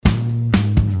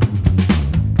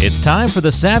It's time for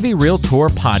the Savvy Realtor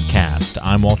Podcast.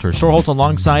 I'm Walter Storholt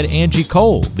alongside Angie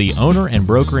Cole, the owner and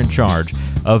broker in charge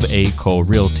of A. Cole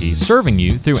Realty, serving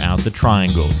you throughout the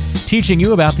Triangle, teaching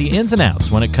you about the ins and outs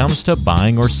when it comes to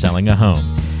buying or selling a home.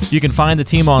 You can find the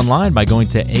team online by going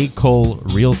to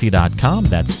acolerealty.com.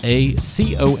 That's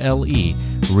A-C-O-L-E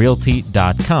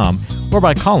realty.com, or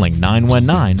by calling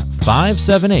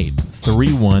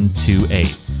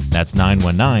 919-578-3128. That's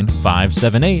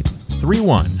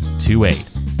 919-578-3128.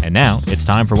 And now it's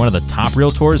time for one of the top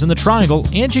realtors in the Triangle,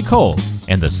 Angie Cole,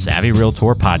 and the Savvy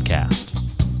Realtor Podcast. All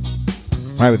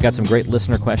right, we've got some great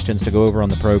listener questions to go over on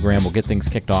the program. We'll get things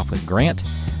kicked off with Grant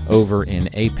over in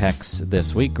Apex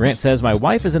this week. Grant says, my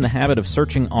wife is in the habit of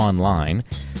searching online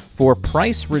for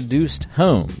price-reduced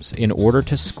homes in order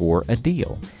to score a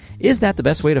deal. Is that the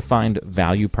best way to find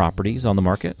value properties on the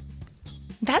market?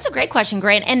 That's a great question,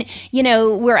 Grant. And,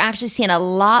 we're actually seeing a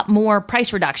lot more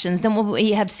price reductions than what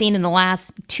we have seen in the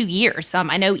last 2 years.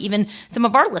 I know even some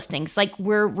of our listings, like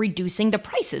we're reducing the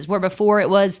prices, where before it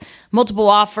was multiple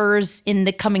offers in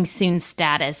the coming soon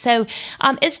status. So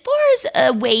as far as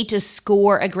a way to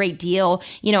score a great deal,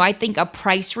 I think a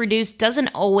price reduced doesn't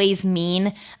always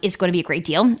mean it's going to be a great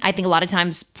deal. I think a lot of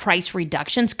times price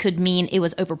reductions could mean it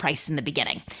was overpriced in the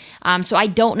beginning. So I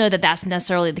don't know that that's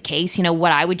necessarily the case.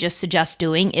 What I would just suggest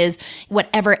doing is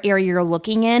whatever area you're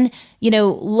looking in,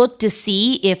 look to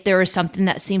see if there is something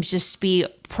that seems just to be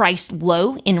priced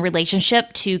low in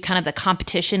relationship to kind of the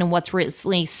competition and what's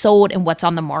recently sold and what's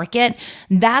on the market.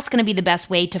 That's going to be the best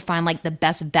way to find like the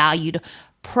best valued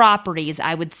properties,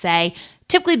 I would say.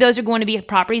 Typically, those are going to be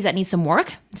properties that need some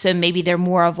work. So maybe they're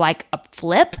more of like a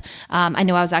flip. I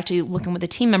know I was actually looking with a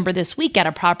team member this week at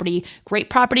a property, great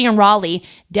property in Raleigh,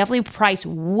 definitely priced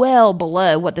well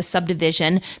below what the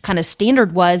subdivision kind of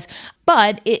standard was,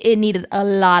 but it needed a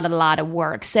lot of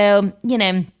work. So,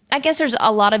 I guess there's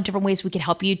a lot of different ways we could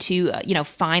help you to,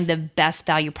 find the best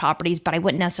value properties, but I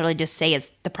wouldn't necessarily just say it's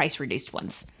the price reduced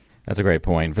ones. That's a great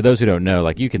point. For those who don't know,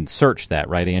 you can search that,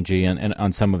 right, Angie? And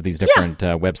on some of these different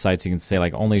websites, you can say,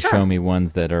 only show me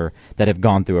ones that have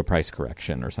gone through a price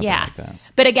correction or something like that.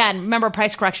 But again, remember,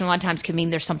 price correction a lot of times can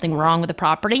mean there's something wrong with the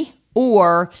property,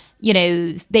 or,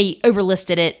 they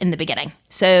overlisted it in the beginning.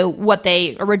 So what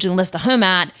they originally list the home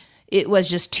at, it was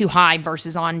just too high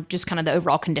versus on just kind of the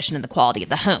overall condition and the quality of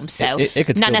the home. So it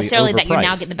could not necessarily that you're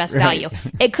now getting the best value.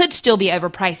 It could still be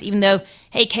overpriced, even though,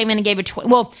 hey, came in and gave it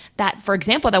that, for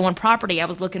example, that one property I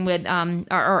was looking with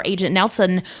our agent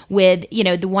Nelson with,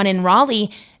 the one in Raleigh,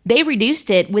 they reduced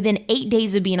it within 8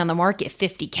 days of being on the market,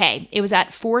 $50K. It was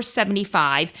at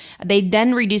 $475. They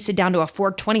then reduced it down to a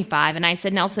 $425. And I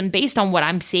said, Nelson, based on what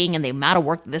I'm seeing and the amount of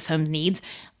work that this home needs,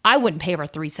 I wouldn't pay over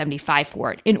 $375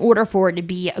 for it in order for it to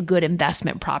be a good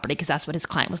investment property, because that's what his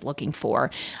client was looking for.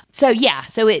 So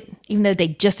even though they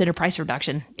just did a price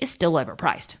reduction, it's still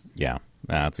overpriced. Yeah.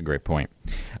 That's a great point.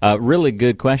 Really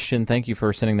good question. Thank you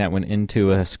for sending that one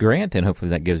into us, Grant, and hopefully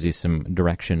that gives you some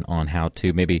direction on how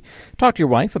to maybe talk to your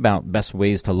wife about best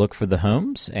ways to look for the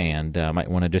homes, and might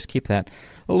want to just keep that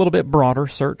a little bit broader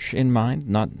search in mind.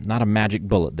 Not a magic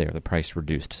bullet there, the price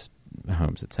reduced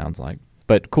homes, it sounds like.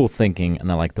 But cool thinking, and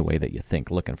I like the way that you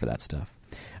think, looking for that stuff.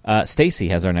 Stacy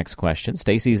has our next question.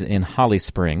 Stacy's in Holly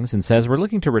Springs and says, we're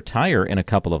looking to retire in a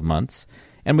couple of months,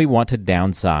 and we want to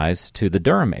downsize to the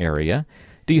Durham area.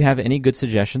 Do you have any good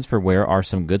suggestions for where are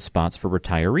some good spots for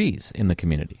retirees in the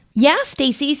community? Yeah,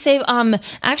 Stacy. So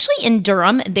actually in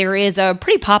Durham, there is a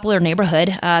pretty popular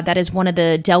neighborhood that is one of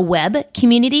the Del Webb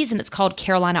communities, and it's called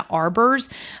Carolina Arbors.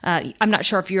 I'm not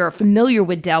sure if you're familiar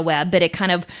with Del Webb, but it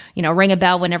kind of, ring a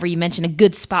bell whenever you mention a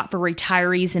good spot for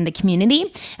retirees in the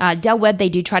community. Del Webb, they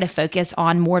do try to focus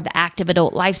on more of the active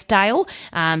adult lifestyle.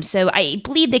 So I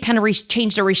believe they kind of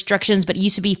changed the restrictions, but it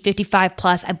used to be 55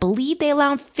 plus. I believe they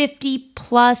allow 50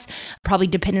 plus, probably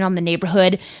depending on the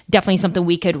neighborhood. Definitely something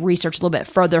we could research a little bit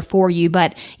further for you.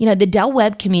 But, the Del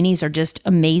Webb communities are just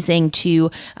amazing to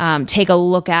take a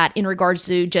look at in regards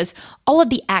to just all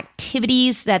of the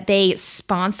activities that they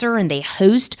sponsor and they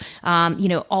host.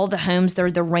 All the homes, they're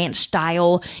the ranch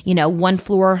style, one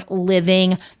floor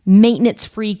living,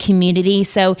 maintenance-free community.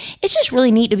 So it's just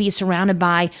really neat to be surrounded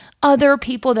by other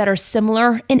people that are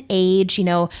similar in age,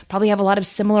 probably have a lot of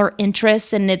similar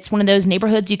interests. And it's one of those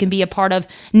neighborhoods you can be a part of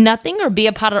nothing or be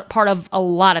a part of a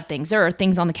lot of things. There are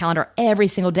things on the calendar every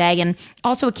single day. And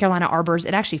also at Carolina Arbors,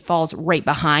 it actually falls right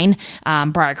behind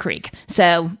Briar Creek.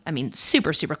 So,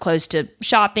 super, super close to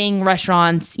shopping,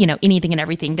 restaurants, anything and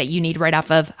everything that you need right off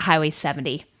of Highway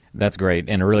 70. That's great,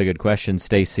 and a really good question,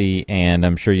 Stacy, and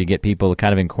I'm sure you get people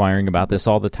kind of inquiring about this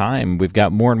all the time. We've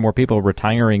got more and more people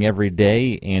retiring every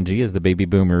day, Angie, as the baby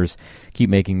boomers keep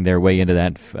making their way into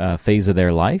that phase of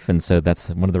their life, and so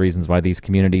that's one of the reasons why these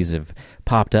communities have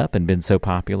popped up and been so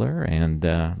popular, and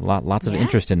lots of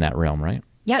interest in that realm, right?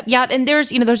 Yep. And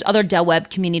there's other Del Webb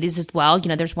communities as well.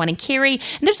 There's one in Cary,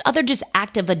 and there's other just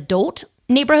active adult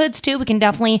neighborhoods too. We can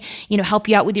definitely, help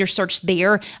you out with your search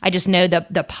there. I just know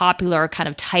the popular kind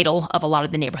of title of a lot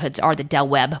of the neighborhoods are the Del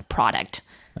Webb product.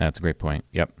 That's a great point.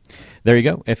 Yep. There you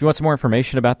go. If you want some more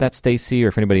information about that, Stacy, or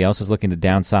if anybody else is looking to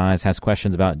downsize, has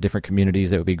questions about different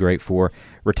communities that would be great for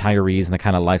retirees and the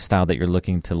kind of lifestyle that you're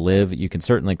looking to live, you can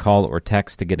certainly call or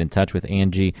text to get in touch with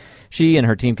Angie. She and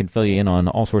her team can fill you in on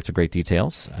all sorts of great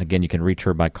details. Again, you can reach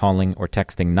her by calling or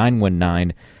texting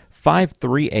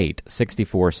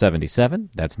 919-538-6477.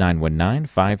 That's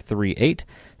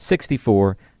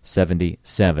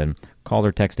 919-538-6477. Call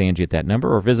or text Angie at that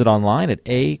number, or visit online at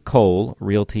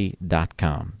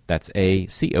acolerealty.com. That's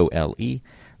ACOLE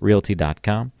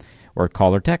realty.com. Or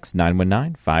call or text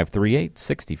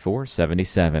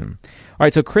 919-538-6477. All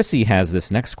right, so Chrissy has this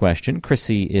next question.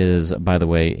 Chrissy is, by the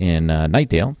way, in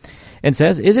Knightdale, and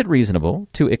says, is it reasonable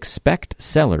to expect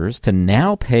sellers to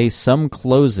now pay some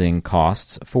closing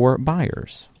costs for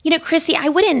buyers? Chrissy, I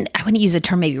wouldn't use the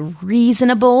term maybe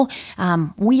reasonable.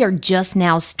 We are just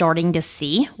now starting to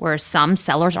see where some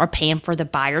sellers are paying for the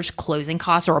buyer's closing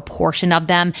costs or a portion of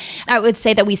them. I would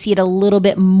say that we see it a little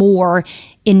bit more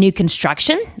in new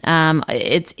construction.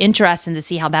 It's interesting to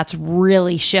see how that's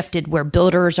really shifted, where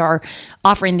builders are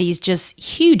offering these just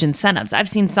huge incentives. I've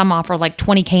seen some offer like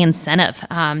 $20,000 incentive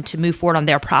to move forward on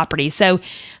their property. So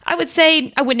I would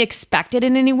say I wouldn't expect it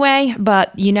in any way,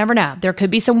 but you never know. There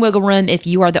could be some wiggle room if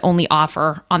you are the only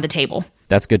offer on the table.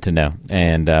 That's good to know,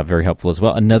 and very helpful as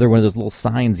well. Another one of those little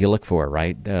signs you look for,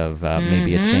 right, of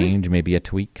maybe a change, maybe a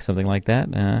tweak, something like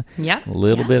that. A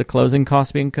little bit of closing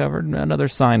costs being covered, another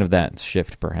sign of that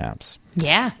shift, perhaps.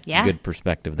 Yeah. Good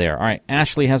perspective there. All right,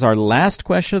 Ashley has our last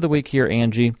question of the week here,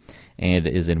 Angie, and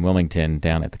is in Wilmington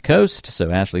down at the coast.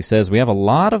 So Ashley says, we have a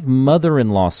lot of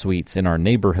mother-in-law suites in our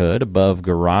neighborhood above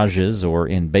garages or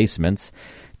in basements.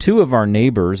 2 of our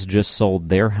neighbors just sold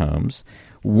their homes.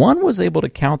 One was able to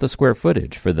count the square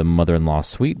footage for the mother-in-law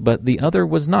suite, but the other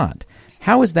was not.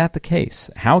 How is that the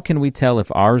case? How can we tell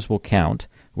if ours will count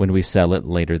when we sell it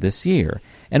later this year?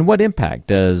 And what impact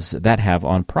does that have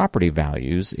on property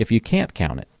values if you can't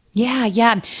count it?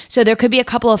 Yeah. So there could be a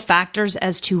couple of factors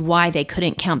as to why they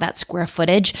couldn't count that square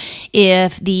footage.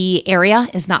 If the area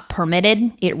is not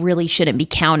permitted, it really shouldn't be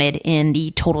counted in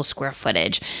the total square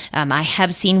footage. I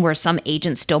have seen where some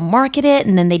agents still market it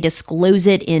and then they disclose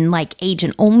it in like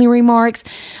agent-only remarks.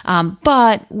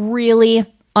 But really,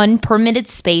 unpermitted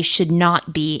space should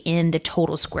not be in the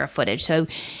total square footage. So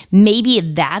maybe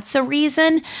that's a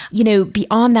reason.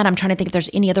 Beyond that, I'm trying to think if there's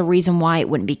any other reason why it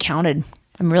wouldn't be counted.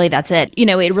 Really, that's it.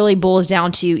 It really boils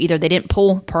down to either they didn't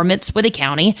pull permits with the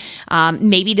county.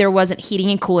 Maybe there wasn't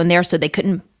heating and cooling there, so they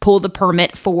couldn't pull the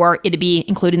permit for it to be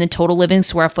included in the total living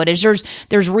square footage.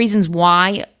 There's reasons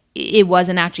why it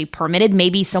wasn't actually permitted.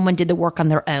 Maybe someone did the work on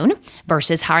their own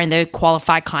versus hiring the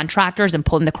qualified contractors and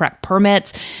pulling the correct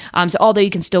permits. So although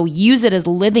you can still use it as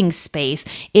living space,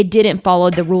 it didn't follow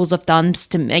the rule of thumb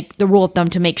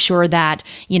to make sure that,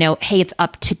 hey, it's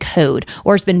up to code,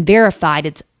 or it's been verified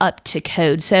it's up to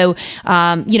code. So,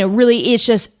 really it's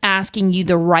just asking you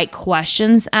the right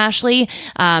questions, Ashley,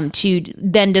 to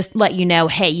then just let you know,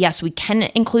 hey, yes, we can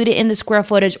include it in the square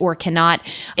footage or cannot.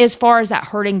 As far as that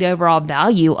hurting the overall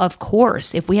value, of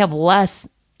course, if we have less,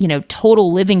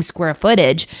 total living square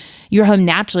footage, your home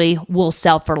naturally will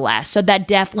sell for less. So that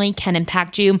definitely can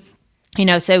impact you.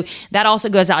 So that also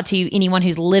goes out to anyone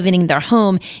who's living in their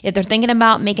home. If they're thinking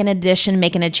about making an addition,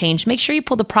 making a change, make sure you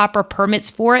pull the proper permits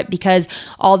for it, because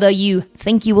although you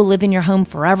think you will live in your home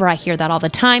forever, I hear that all the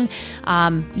time,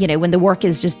 when the work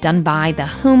is just done by the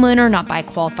homeowner, not by a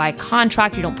qualified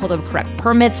contractor, you don't pull the correct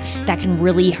permits, that can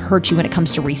really hurt you when it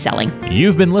comes to reselling.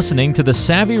 You've been listening to the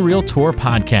Savvy Realtor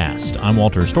Podcast. I'm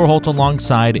Walter Storholt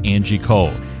alongside Angie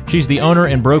Cole. She's the owner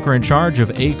and broker in charge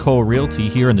of A. Cole Realty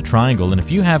here in the Triangle. And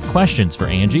if you have questions for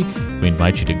Angie, we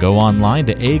invite you to go online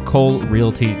to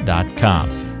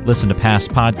acolerealty.com. Listen to past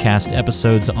podcast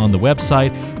episodes on the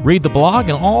website, read the blog,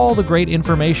 and all the great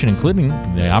information, including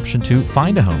the option to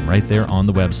find a home right there on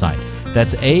the website.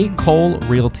 That's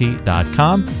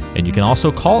acolerealty.com. And you can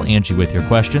also call Angie with your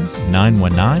questions,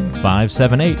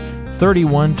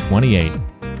 919-578-3128.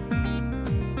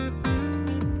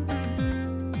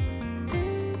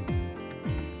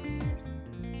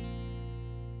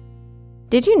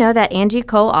 Did you know that Angie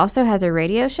Cole also has a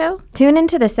radio show? Tune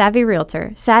into The Savvy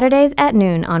Realtor, Saturdays at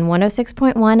noon on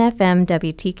 106.1 FM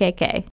WTKK.